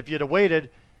 granted, if you'd have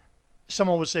waited,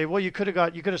 someone would say, well, you could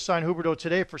have signed Huberdeau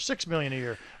today for $6 million a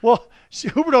year. Well,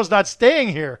 Huberdeau's not staying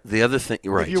here. The other thing,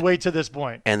 right? If you wait to this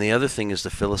point. And the other thing is the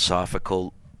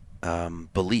philosophical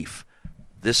belief.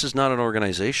 This is not an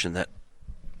organization that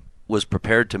was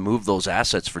prepared to move those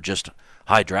assets for just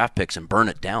high draft picks and burn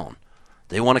it down.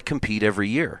 They want to compete every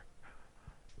year.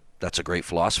 That's a great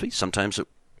philosophy. Sometimes it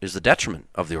is the detriment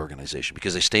of the organization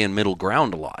because they stay in middle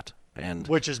ground a lot. And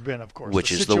which has been, of course,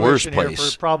 which is the worst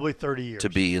place for probably 30 years to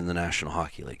be in the National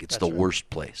Hockey League. It's the worst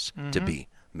place to be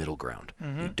middle ground.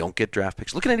 You don't get draft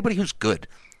picks. Look at anybody who's good.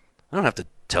 I don't have to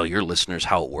tell your listeners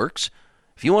how it works.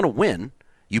 If you want to win,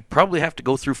 you probably have to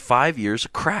go through 5 years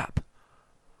of crap.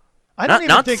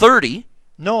 Not 30,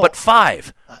 no, but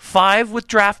 5. 5 with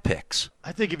draft picks.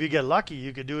 I think if you get lucky,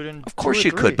 you could do it in. Of course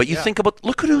you could, but you think about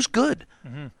look at who's good,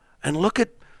 and look at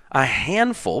a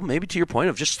handful, maybe to your point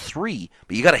of just 3,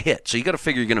 but you got to hit. So you got to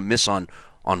figure you're going to miss on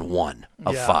 1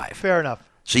 of 5. Fair enough.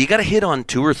 So you got to hit on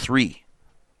 2 or 3,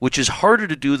 which is harder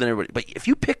to do than everybody. But if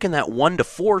you pick in that 1 to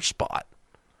 4 spot,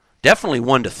 definitely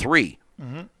 1 to 3.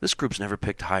 This group's never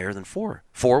picked higher than 4.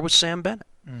 4 was Sam Bennett.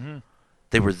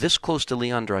 They were this close to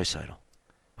Leon Draisaitl,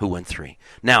 who went 3.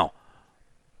 Now,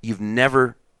 you've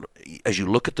never, as you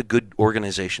look at the good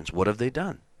organizations, what have they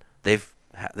done? They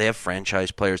have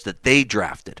franchise players that they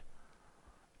drafted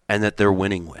and that they're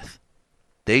winning with.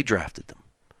 They drafted them.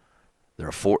 There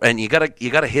are 4, and you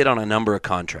gotta hit on a number of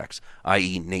contracts,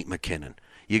 i.e. Nate McKinnon.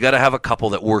 You got to have a couple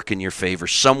that work in your favor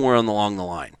somewhere along the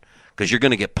line, because you're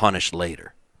going to get punished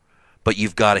later. But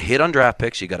you've got to hit on draft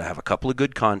picks. You got to have a couple of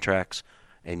good contracts,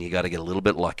 and you got to get a little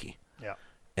bit lucky. Yeah.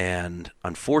 And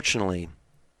unfortunately,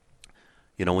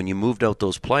 when you moved out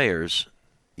those players,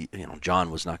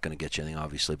 John was not going to get you anything,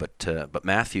 obviously, but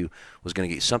Matthew was going to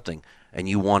get you something, and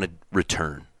you wanted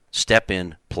return, step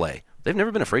in, play. They've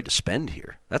never been afraid to spend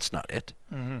here. That's not it.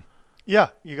 Mm-hmm. Yeah,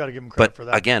 you got to give them credit for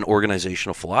that. But again,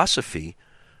 organizational philosophy.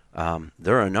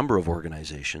 There are a number of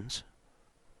organizations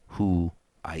who,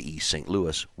 i.e. St.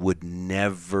 Louis, would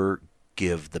never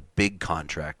give the big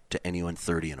contract to anyone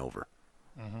 30 and over,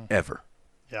 ever.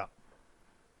 Yeah.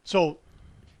 So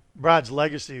Brad's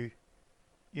legacy,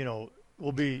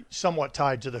 will be somewhat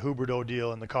tied to the Huberdeau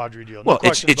deal and the Kadri deal. Well,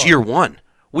 it's year one.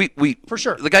 We for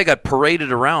sure. The guy got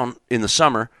paraded around in the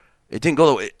summer. It didn't go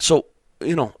that way. So,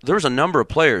 there's a number of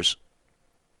players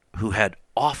who had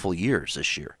awful years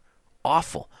this year.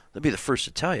 Awful. They'll be the first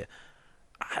to tell you.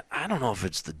 I don't know if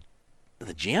it's the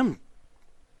GM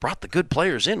brought the good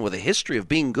players in with a history of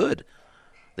being good.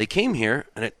 They came here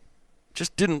and it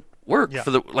just didn't work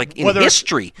for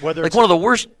history. Like one of the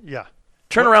worst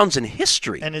turnarounds in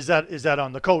history. And is that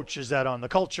on the coach? Is that on the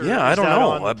culture? Yeah, I don't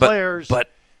know. On the players? But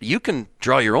you can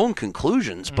draw your own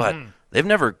conclusions. But they've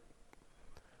never.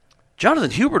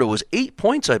 Jonathan Huberdeau was 8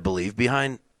 points, I believe,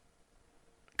 behind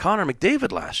Connor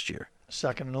McDavid last year.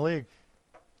 Second in the league.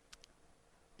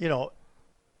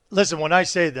 Listen, when I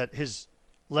say that his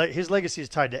legacy is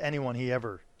tied to anyone he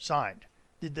ever signed,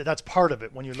 that's part of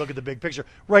it when you look at the big picture.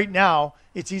 Right now,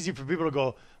 it's easy for people to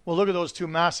go, well, look at those 2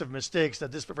 massive mistakes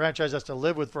that this franchise has to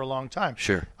live with for a long time.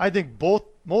 Sure. I think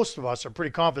most of us are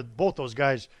pretty confident both those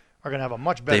guys are going to have a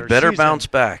much better season. They better bounce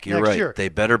back. You're right. Year. They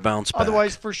better bounce back.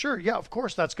 Otherwise, for sure, yeah, of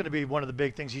course, that's going to be one of the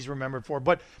big things he's remembered for.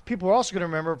 But people are also going to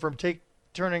remember from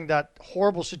turning that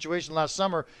horrible situation last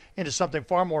summer into something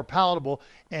far more palatable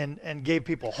and gave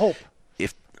people hope.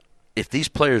 If these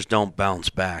players don't bounce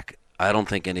back, I don't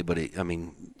think anybody – I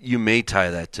mean, you may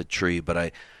tie that to Tree,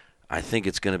 but I think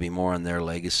it's going to be more on their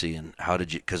legacy and how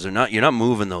did you – because you're not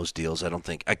moving those deals, I don't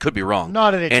think. I could be wrong.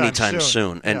 Not anytime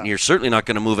soon. And you're certainly not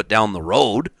going to move it down the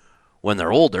road when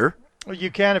they're older. Well,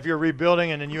 you can if you're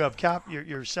rebuilding and then you have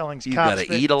you're selling cap. You've got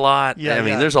to eat a lot. Yeah, I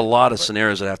mean, there's a lot of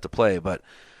scenarios that have to play, but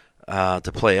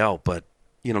to play out. But,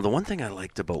 the one thing I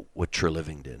liked about what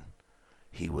Treliving did,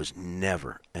 he was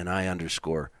never, and I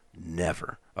underscore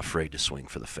never, afraid to swing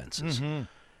for the fences. Mm-hmm.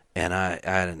 And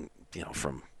I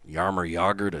from Jaromir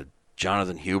Jagr to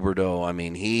Jonathan Huberdeau, I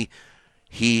mean,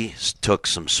 he took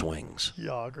some swings.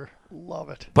 Jagr, love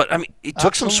it. But, I mean, he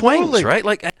took some swings, right?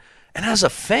 And as a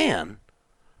fan,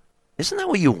 isn't that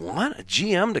what you want? A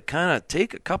GM to kind of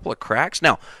take a couple of cracks?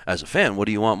 Now, as a fan, what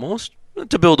do you want most?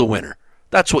 To build a winner.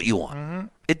 That's what you want. Mm-hmm.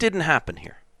 It didn't happen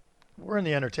here. We're in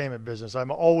the entertainment business.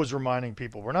 I'm always reminding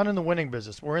people, we're not in the winning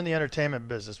business. We're in the entertainment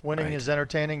business. Winning is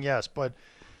entertaining, yes, but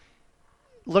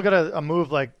look at a move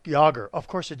like Jagr. Of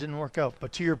course, it didn't work out,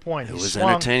 but to your point, it was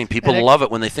entertaining. People love it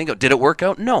when they think of, did it work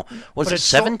out? No. Was it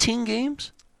 17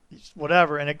 games?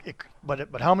 Whatever.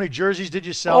 But how many jerseys did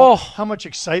you sell? Oh. How much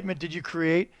excitement did you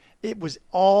create? It was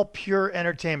all pure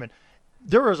entertainment.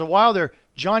 There was a while there,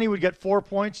 Johnny would get 4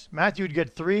 points, Matthew would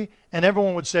get 3, and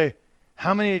everyone would say,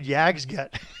 how many did Yags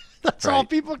get? That's all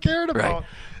people cared about. Right.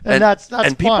 And that's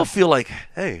and people fun. feel like,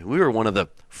 hey, we were one of the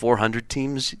 400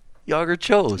 teams Jagr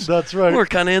chose. That's right. We're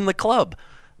kind of in the club.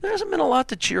 There hasn't been a lot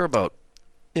to cheer about,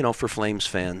 for Flames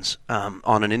fans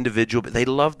on an individual. But they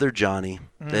loved their Johnny.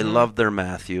 Mm-hmm. They loved their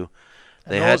Matthew.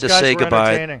 They had to say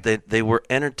goodbye. They were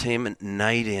entertainment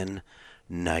night in,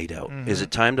 night out. Mm-hmm. Is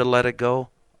it time to let it go?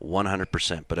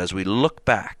 100%. But as we look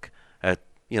back at,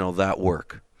 that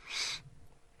work,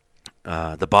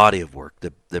 the body of work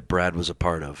that Brad was a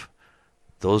part of,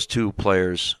 those 2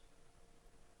 players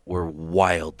were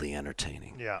wildly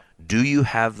entertaining. Yeah. Do you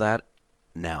have that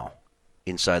now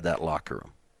inside that locker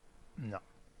room? No.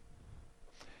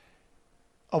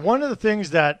 One of the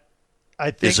things that I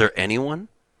think... Is there anyone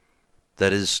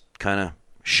that is kind of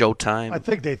showtime? I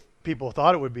think people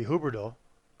thought it would be Huberdeau.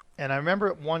 And I remember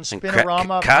at one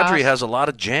Spinorama... Kadri has a lot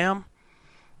of jam.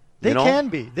 They can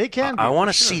be. I want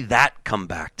to see that come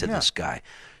back to this guy.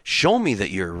 Show me that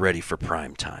you're ready for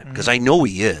prime time. Because I know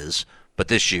he is, but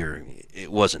this year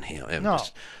it wasn't him. It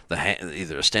was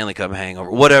either a Stanley Cup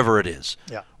hangover, whatever it is.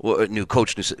 Yeah. New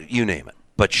coach, you name it.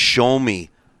 But show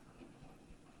me,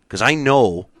 because I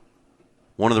know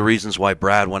one of the reasons why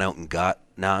Brad went out and got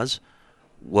Naz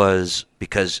was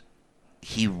because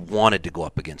he wanted to go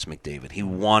up against McDavid. He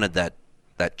wanted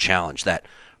that challenge, that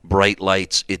bright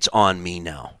lights, it's on me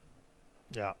now.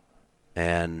 Yeah.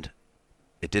 And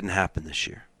it didn't happen this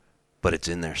year, but it's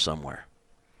in there somewhere.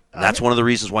 And that's one of the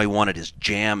reasons why he wanted his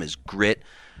jam, his grit.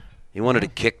 He wanted to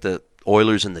kick the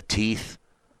Oilers in the teeth.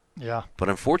 Yeah. But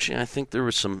unfortunately, I think there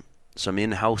was some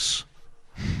in-house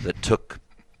that took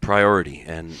priority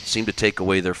and seemed to take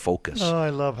away their focus. Oh,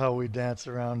 I love how we dance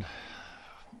around.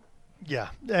 Yeah.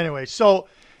 Anyway, so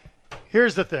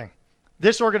here's the thing.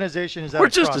 This organization is at We're a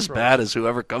just crossroads. as bad as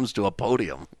whoever comes to a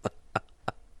podium.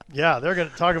 Yeah, they're going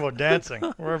to talk about dancing.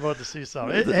 We're about to see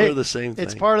something. We're the same thing.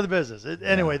 It's part of the business.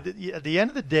 Anyway, at the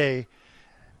end of the day,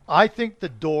 I think the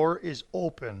door is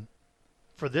open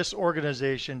for this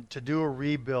organization to do a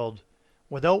rebuild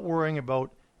without worrying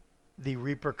about the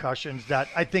repercussions that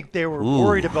I think they were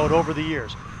worried about over the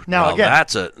years. Now,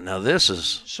 this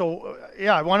is... So,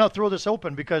 I want to throw this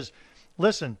open because,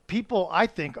 listen, people, I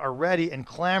think, are ready and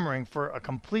clamoring for a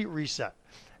complete reset.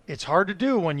 It's hard to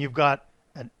do when you've got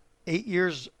 8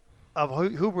 years of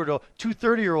Huberdeau, 2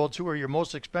 30-year-olds who are your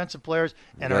most expensive players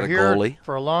and are here goalie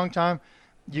for a long time.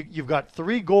 You've got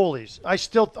 3 goalies.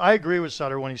 I agree with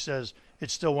Sutter when he says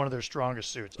it's still one of their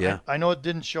strongest suits. Yeah. I know it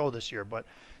didn't show this year, but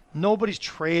nobody's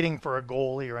trading for a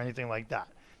goalie or anything like that.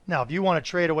 Now, if you want to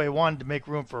trade away one to make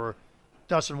room for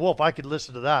Dustin Wolf, I could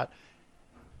listen to that.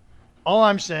 All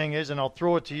I'm saying is, and I'll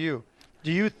throw it to you,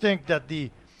 do you think that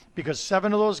because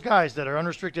 7 of those guys that are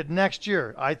unrestricted next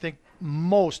year, I think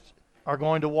most are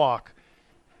going to walk,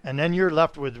 and then you're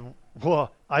left with,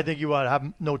 well, I think you would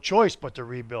have no choice but to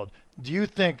rebuild. Do you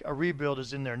think a rebuild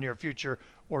is in their near future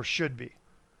or should be?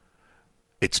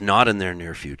 It's not in their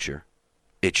near future.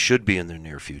 It should be in their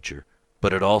near future,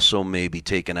 but it also may be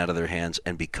taken out of their hands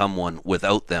and become one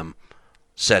without them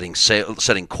setting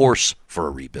course for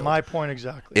a rebuild. My point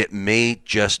exactly. It may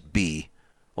just be,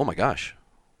 oh my gosh,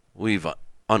 we've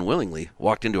unwillingly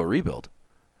walked into a rebuild,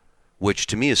 which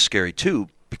to me is scary too,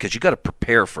 because you got to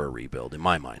prepare for a rebuild in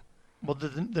my mind. Well,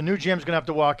 the new GM's going to have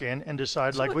to walk in and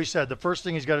decide, like we said, the first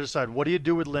thing he's got to decide, what do you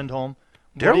do with Lindholm?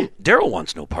 Daryl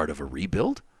wants no part of a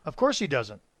rebuild. Of course he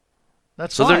doesn't.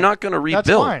 That's so fine. They're not going to rebuild.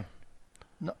 That's fine.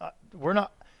 No, we're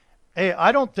not. Hey,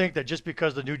 I don't think that just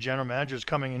because the new general manager is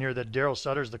coming in here that Daryl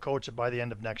Sutter's the coach by the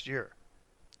end of next year.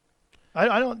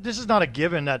 I don't. This is not a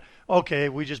given that, okay,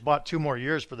 we just bought 2 more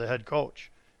years for the head coach.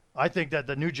 I think that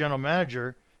the new general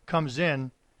manager comes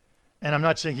in, and I'm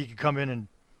not saying he could come in and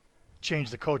change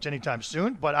the coach anytime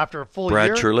soon, but after a full year.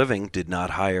 Brad Treliving did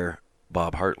not hire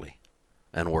Bob Hartley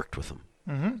and worked with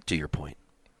him, to your point.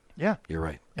 Yeah. You're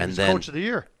right. And then coach of the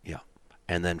year. Yeah.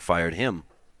 And then fired him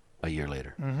a year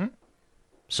later. Mm-hmm.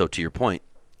 So to your point,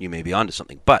 you may be onto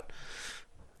something. But,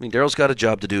 I mean, Daryl's got a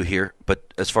job to do here.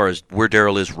 But as far as where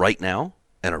Daryl is right now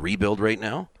and a rebuild right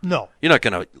now, no. You're not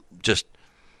going to just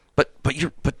 – but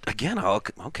again,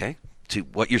 okay, to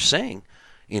what you're saying,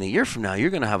 in a year from now, you're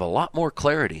going to have a lot more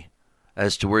clarity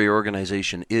as to where your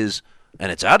organization is,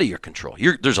 and it's out of your control.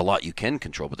 There's a lot you can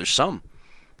control, but there's some.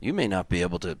 You may not be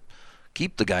able to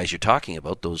keep the guys you're talking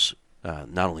about, those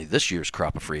not only this year's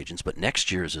crop of free agents, but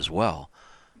next year's as well.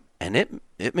 And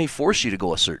it may force you to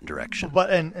go a certain direction. But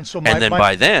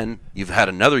by then, you've had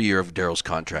another year of Daryl's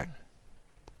contract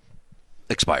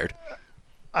expired.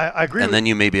 I agree. And then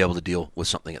you may be able to deal with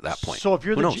something at that point. So if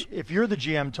you're the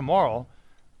GM tomorrow,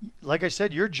 like I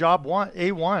said, your job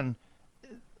A1.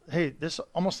 Hey, this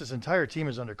entire team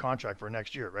is under contract for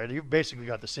next year, right? You've basically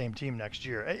got the same team next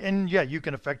year. And yeah, you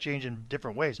can affect change in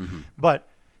different ways. Mm-hmm. But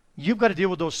you've got to deal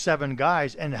with those 7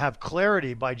 guys and have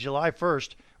clarity by July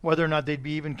 1st whether or not they'd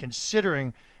be even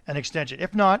considering an extension.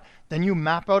 If not, then you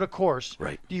map out a course.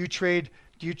 Right.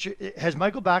 Has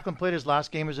Michael Backlund played his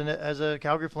last game as a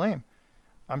Calgary Flame?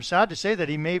 I'm sad to say that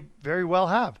he may very well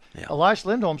have. Yeah. Elias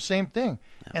Lindholm, same thing.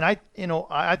 Yeah. And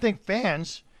I think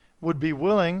fans would be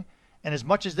willing, and as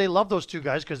much as they love those 2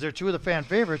 guys because they're 2 of the fan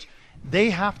favorites,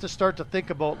 they have to start to think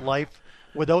about life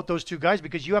without those 2 guys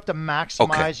because you have to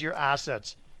maximize your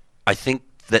assets. I think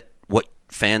that what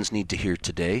fans need to hear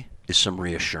today is some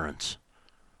reassurance.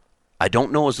 I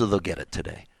don't know as though they'll get it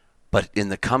today, but in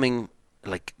the coming,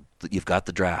 you've got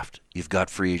the draft, you've got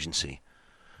free agency.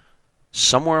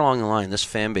 Somewhere along the line, this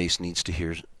fan base needs to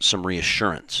hear some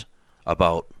reassurance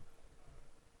about,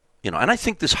 and I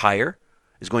think this hire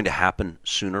is going to happen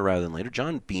sooner rather than later.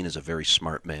 John Bean is a very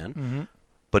smart man,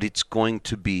 but he's going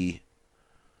to do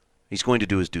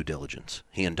his due diligence,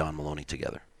 he and Don Maloney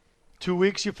together. 2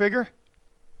 weeks, you figure?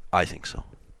 I think so.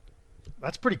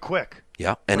 That's pretty quick.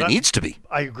 Yeah, and it needs to be.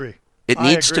 I agree. It I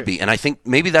needs to agree. be. And I think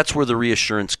maybe that's where the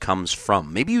reassurance comes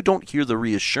from. Maybe you don't hear the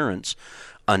reassurance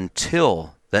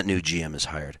until that new GM is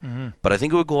hired. Mm-hmm. But I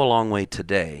think it would go a long way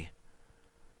today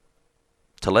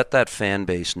to let that fan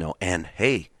base know. And,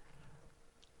 hey,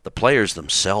 the players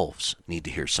themselves need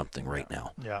to hear something right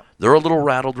now. Yeah. They're a little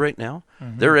rattled right now.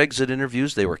 Mm-hmm. Their exit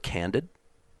interviews, they were candid.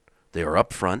 They were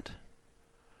upfront.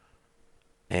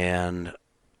 And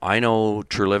I know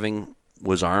Treliving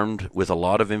was armed with a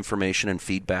lot of information and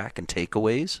feedback and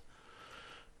takeaways.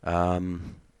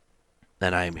 And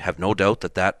I have no doubt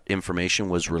that that information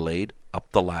was relayed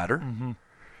up the ladder. Mm-hmm.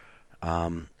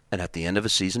 And at the end of a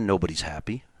season, nobody's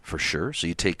happy, for sure. So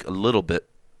you take a little bit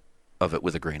of it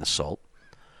with a grain of salt.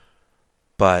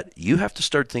 But you have to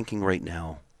start thinking right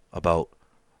now about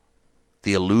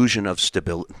the illusion of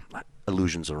stability.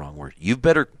 Illusion's the wrong word. You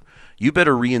better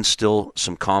reinstill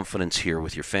some confidence here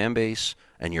with your fan base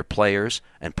and your players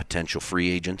and potential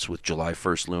free agents with July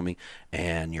 1st looming,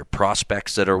 and your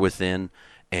prospects that are within,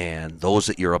 and those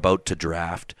that you're about to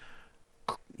draft.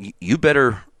 You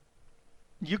better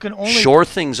shore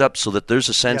things up so that there's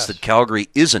a sense that Calgary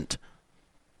isn't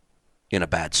in a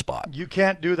bad spot. You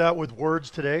can't do that with words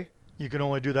today. You can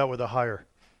only do that with a hire.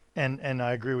 And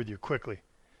I agree with you quickly,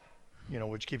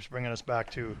 which keeps bringing us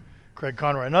back to Craig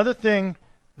Conroy. Another thing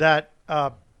that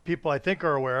people I think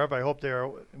are aware of, I hope they are,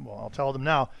 well, I'll tell them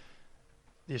now,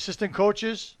 the assistant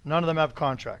coaches, none of them have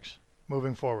contracts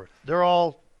moving forward. They're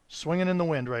all swinging in the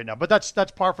wind right now. But that's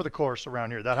par for the course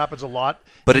around here. That happens a lot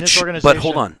in this organization. But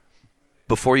hold on.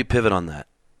 Before you pivot on that,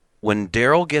 when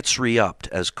Darryl gets re-upped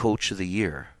as coach of the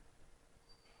year,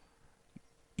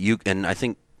 and I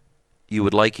think you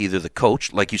would like either the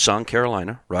coach, like you saw in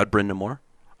Carolina, Rod Brindamore,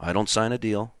 I don't sign a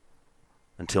deal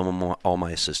until all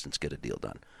my assistants get a deal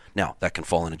done. Now, that can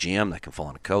fall on a GM, that can fall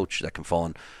on a coach, that can fall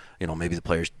on, maybe the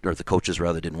players or the coaches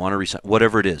rather didn't want to resign,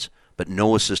 whatever it is. But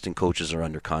no assistant coaches are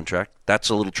under contract. That's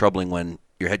a little troubling when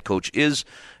your head coach is,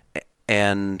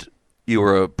 and you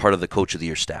are a part of the coach of the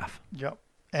year staff. Yep.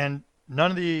 And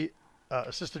none of the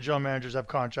assistant general managers have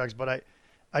contracts, but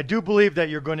I do believe that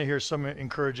you're going to hear some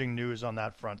encouraging news on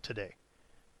that front today.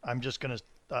 I'm just going to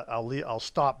I'll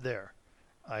stop there.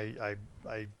 I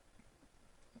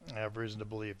have reason to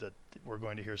believe that we're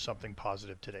going to hear something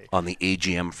positive today on the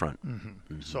AGM front. Mm-hmm.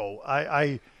 Mm-hmm. So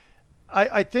I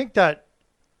think that.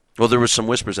 Well, there was some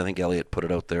whispers. I think Elliot put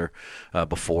it out there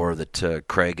before that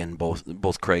Craig and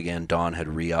both Craig and Don had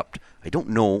re-upped. I don't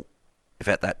know if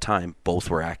at that time both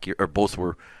were accurate or both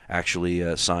were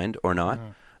actually signed or not.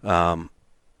 Mm-hmm.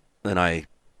 And I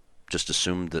just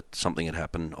assumed that something had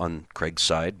happened on Craig's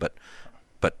side, but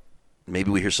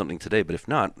maybe we hear something today. But if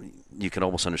not, you can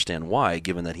almost understand why,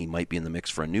 given that he might be in the mix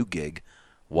for a new gig.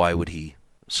 Why would he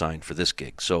sign for this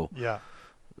gig? So yeah.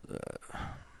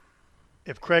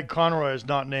 If Craig Conroy is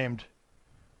not named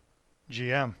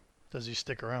GM, does he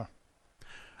stick around?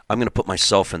 I'm going to put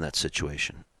myself in that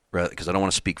situation, because I don't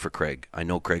want to speak for Craig. I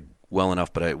know Craig well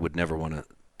enough, but I would never want to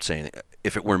say anything.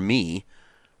 If it were me,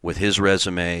 with his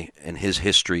resume and his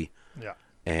history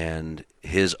and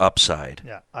his upside,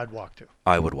 I'd walk too.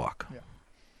 I would walk. Yeah.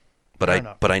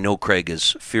 But I know Craig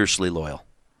is fiercely loyal,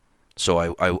 so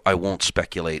I won't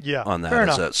speculate on that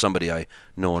as somebody I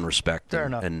know and respect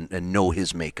and know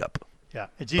his makeup. Yeah,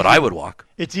 it's easy. But I would walk.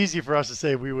 It's easy for us to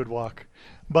say we would walk,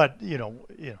 but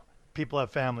people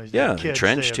have families. Yeah, kids,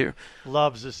 entrenched here.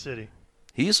 Loves this city.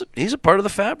 He's a part of the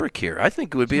fabric here. I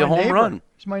think it would be a home run.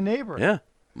 He's my neighbor. Yeah,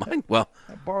 mine. Well,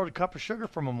 I borrowed a cup of sugar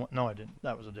from him. No, I didn't.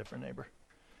 That was a different neighbor.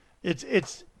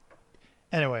 It's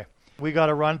anyway. We got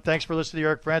to run. Thanks for listening to the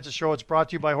Eric Francis Show. It's brought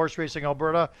to you by Horse Racing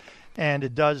Alberta, and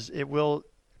it will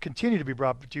continue to be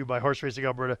brought to you by Horse Racing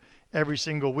Alberta every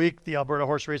single week. The Alberta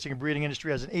horse racing and breeding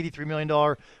industry has an $83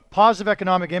 million positive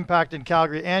economic impact in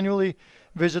Calgary annually.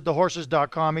 Visit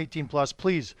thehorses.com, 18+.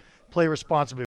 Please play responsibly.